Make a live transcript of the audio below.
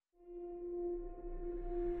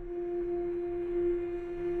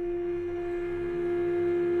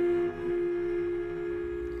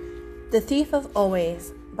The Thief of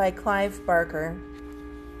Always by Clive Barker.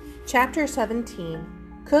 Chapter 17.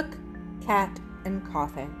 Cook, Cat, and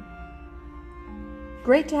Coffin.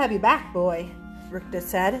 "Great to have you back, boy," Rictus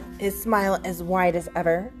said, his smile as wide as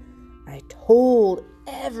ever. "I told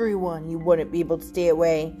everyone you wouldn't be able to stay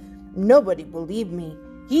away. Nobody believed me.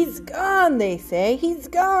 He's gone, they say. He's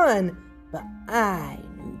gone. But I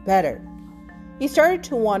knew better." He started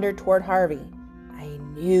to wander toward Harvey. "I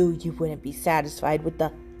knew you wouldn't be satisfied with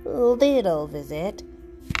the little visit.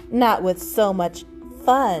 Not with so much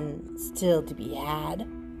fun still to be had."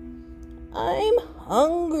 "I'm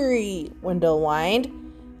hungry," Wendell whined.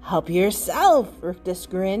 "Help yourself," Rictus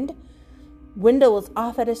grinned. Wendell was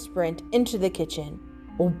off at a sprint into the kitchen.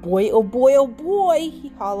 "Oh boy, oh boy, oh boy,"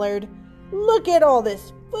 he hollered. "Look at all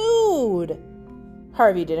this food."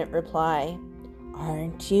 Harvey didn't reply.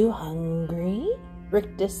 "Aren't you hungry?"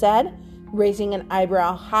 Rictus said, raising an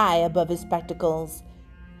eyebrow high above his spectacles.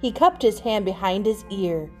 He cupped his hand behind his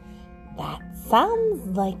ear. "That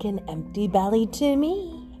sounds like an empty belly to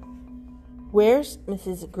me." "Where's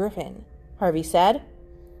Mrs. Griffin?" Harvey said.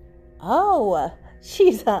 "Oh,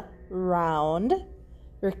 she's around,"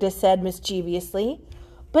 Rictus said mischievously.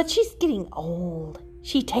 "But she's getting old.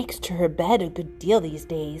 She takes to her bed a good deal these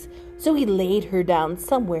days, so he laid her down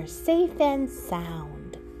somewhere safe and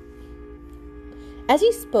sound." As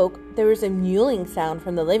he spoke, there was a mewling sound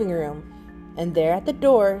from the living room, and there at the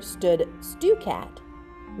door stood Stew Cat.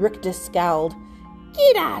 Rictus scowled.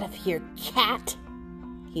 "Get out of here, cat,"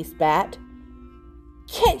 he spat.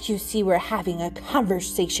 "Can't you see we're having a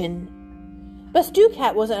conversation?" But Stew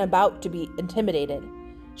Cat wasn't about to be intimidated.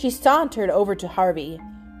 She sauntered over to Harvey,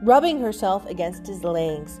 rubbing herself against his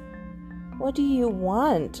legs. "What do you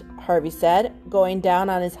want?" Harvey said, going down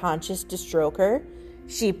on his haunches to stroke her.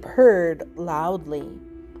 She purred loudly.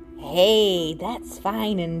 "Hey, that's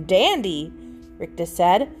fine and dandy," Rictus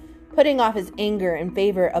said, putting off his anger in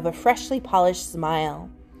favor of a freshly polished smile.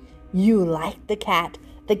 "You like the cat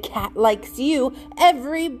likes you,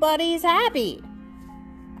 everybody's happy."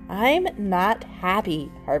 "I'm not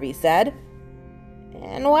happy," Harvey said.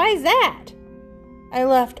 "And why's that?" "I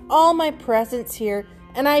left all my presents here,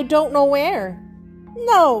 and I don't know where."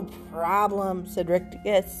 "No problem," said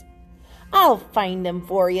Rictus. "I'll find them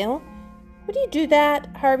for you." "Would you do that?"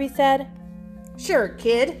 Harvey said. "Sure,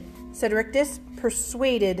 kid," said Rictus,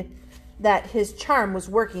 persuaded that his charm was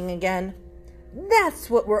working again. "That's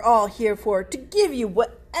what we're all here for, to give you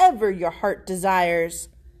whatever your heart desires."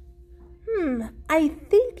 I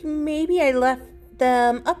think maybe I left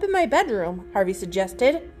them up in my bedroom," Harvey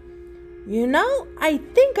suggested. "You know, I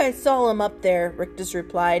think I saw them up there," Rictus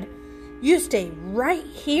replied. "You stay right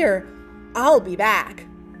here. I'll be back."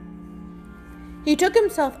 He took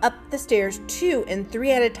himself up the stairs 2 and 3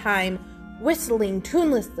 at a time, whistling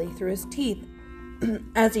tunelessly through his teeth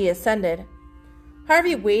as he ascended.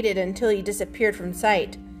 Harvey waited until he disappeared from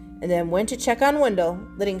sight, and then went to check on Wendell,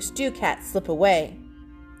 letting Stew Cat slip away.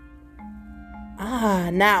 "Ah,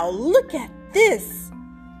 now look at this,"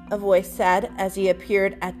 a voice said as he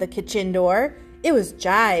appeared at the kitchen door. It was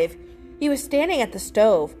Jive. He was standing at the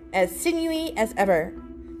stove, as sinewy as ever,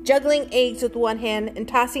 juggling eggs with one hand and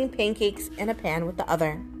tossing pancakes in a pan with the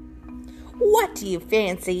other. "What do you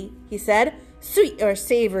fancy?" he said. "Sweet or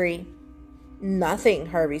savory?" "Nothing,"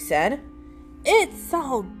 Harvey said. "It's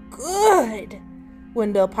all good,"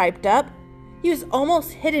 Wendell piped up. He was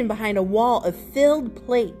almost hidden behind a wall of filled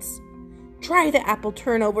plates. "Try the apple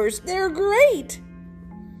turnovers. They're great."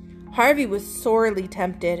 Harvey was sorely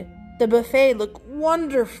tempted. The buffet looked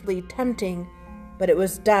wonderfully tempting, but it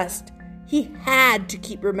was dust. He had to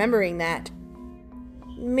keep remembering that.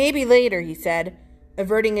 "Maybe later," he said,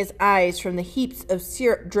 averting his eyes from the heaps of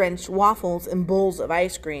syrup-drenched waffles and bowls of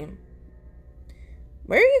ice cream.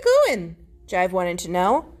 "Where are you going?" Jive wanted to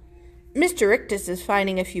know. "Mr. Rictus is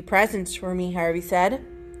finding a few presents for me," Harvey said.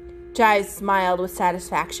 Jive smiled with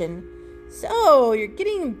satisfaction. "So, you're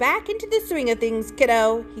getting back into the swing of things,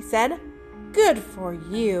 kiddo," he said. "Good for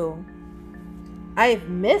you." "I've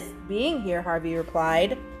missed being here," Harvey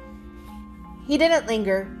replied. He didn't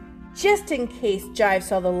linger, just in case Jive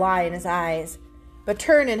saw the lie in his eyes, but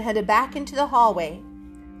turned and headed back into the hallway.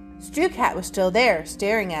 Stew Cat was still there,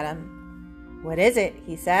 staring at him. "What is it?"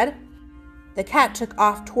 he said. The cat took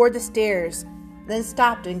off toward the stairs, then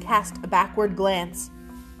stopped and cast a backward glance.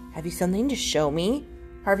 "Have you something to show me?"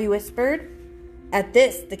 Harvey whispered. At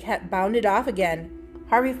this, the cat bounded off again.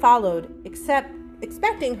 Harvey followed,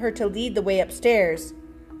 expecting her to lead the way upstairs.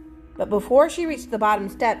 But before she reached the bottom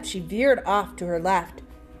step, she veered off to her left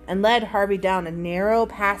and led Harvey down a narrow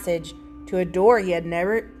passage to a door he had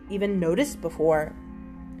never even noticed before.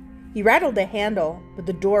 He rattled the handle, but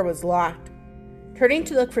the door was locked. Turning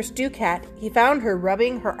to look for Stu-Cat, he found her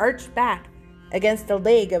rubbing her arched back against the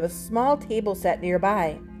leg of a small table set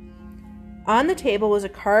nearby. On the table was a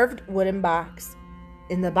carved wooden box.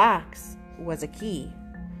 In the box was a key.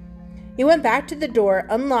 He went back to the door,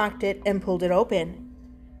 unlocked it, and pulled it open.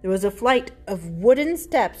 There was a flight of wooden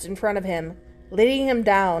steps in front of him, leading him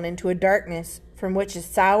down into a darkness from which a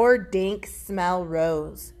sour, dank smell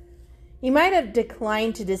rose. He might have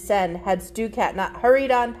declined to descend had Stu-Cat not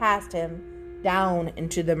hurried on past him, down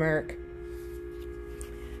into the murk.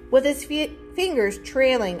 With his fingers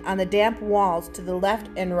trailing on the damp walls to the left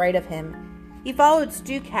and right of him, he followed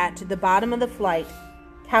Stu-Cat to the bottom of the flight,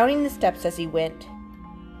 counting the steps as he went.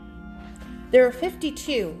 There were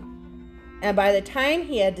 52, and by the time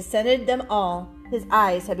he had descended them all, his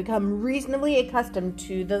eyes had become reasonably accustomed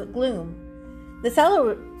to the gloom. The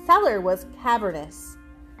cellar was cavernous,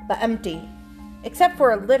 but empty, except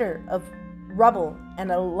for a litter of rubble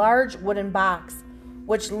and a large wooden box,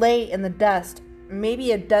 which lay in the dust,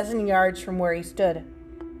 maybe a dozen yards from where he stood.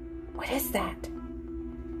 "What is that?"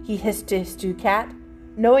 he hissed to Stu-Cat,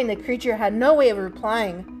 knowing the creature had no way of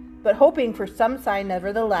replying, but hoping for some sign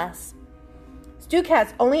nevertheless.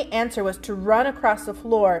 Stu-Cat's only answer was to run across the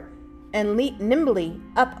floor and leap nimbly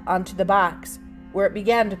up onto the box, where it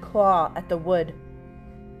began to claw at the wood.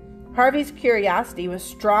 Harvey's curiosity was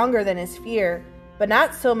stronger than his fear, but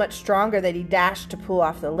not so much stronger that he dashed to pull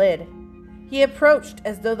off the lid. He approached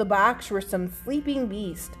as though the box were some sleeping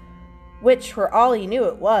beast, which, for all he knew,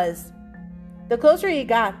 it was. The closer he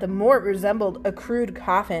got, the more it resembled a crude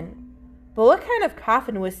coffin. But what kind of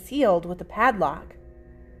coffin was sealed with a padlock?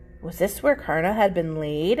 Was this where Karna had been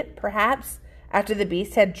laid, perhaps, after the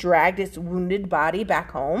beast had dragged its wounded body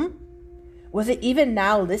back home? Was it even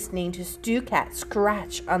now listening to Stu-Cat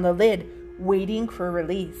scratch on the lid, waiting for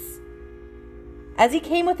release? As he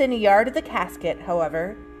came within a yard of the casket,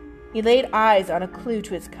 however, he laid eyes on a clue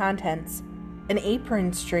to its contents, an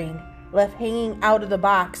apron string left hanging out of the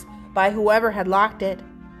box by whoever had locked it.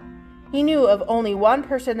 He knew of only one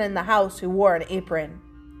person in the house who wore an apron.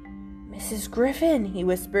 "Mrs. Griffin," he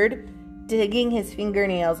whispered, digging his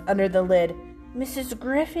fingernails under the lid. "Mrs.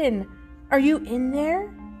 Griffin, are you in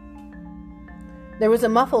there?" There was a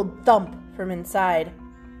muffled thump from inside.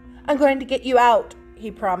 "I'm going to get you out,"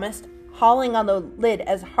 he promised, hauling on the lid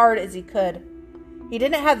as hard as he could. He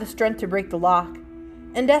didn't have the strength to break the lock.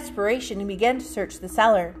 In desperation, he began to search the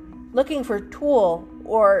cellar, looking for a tool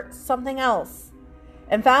or something else,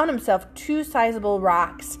 and found himself 2 sizable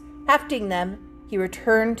rocks. Hefting them, he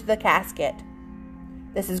returned to the casket.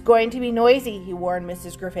 "This is going to be noisy," he warned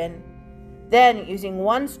Mrs. Griffin. Then, using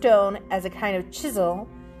one stone as a kind of chisel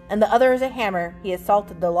and the other as a hammer, he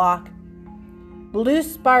assaulted the lock. Blue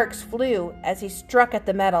sparks flew as he struck at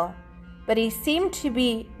the metal, but he seemed to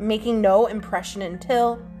be making no impression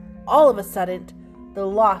until, all of a sudden, the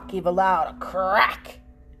lock gave a loud crack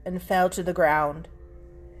and fell to the ground.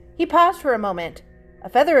 He paused for a moment, a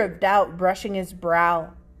feather of doubt brushing his brow.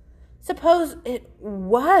 Suppose it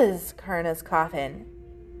was Karna's coffin?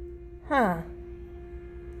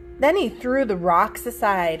 Then he threw the rocks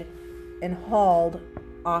aside and hauled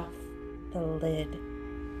off the lid.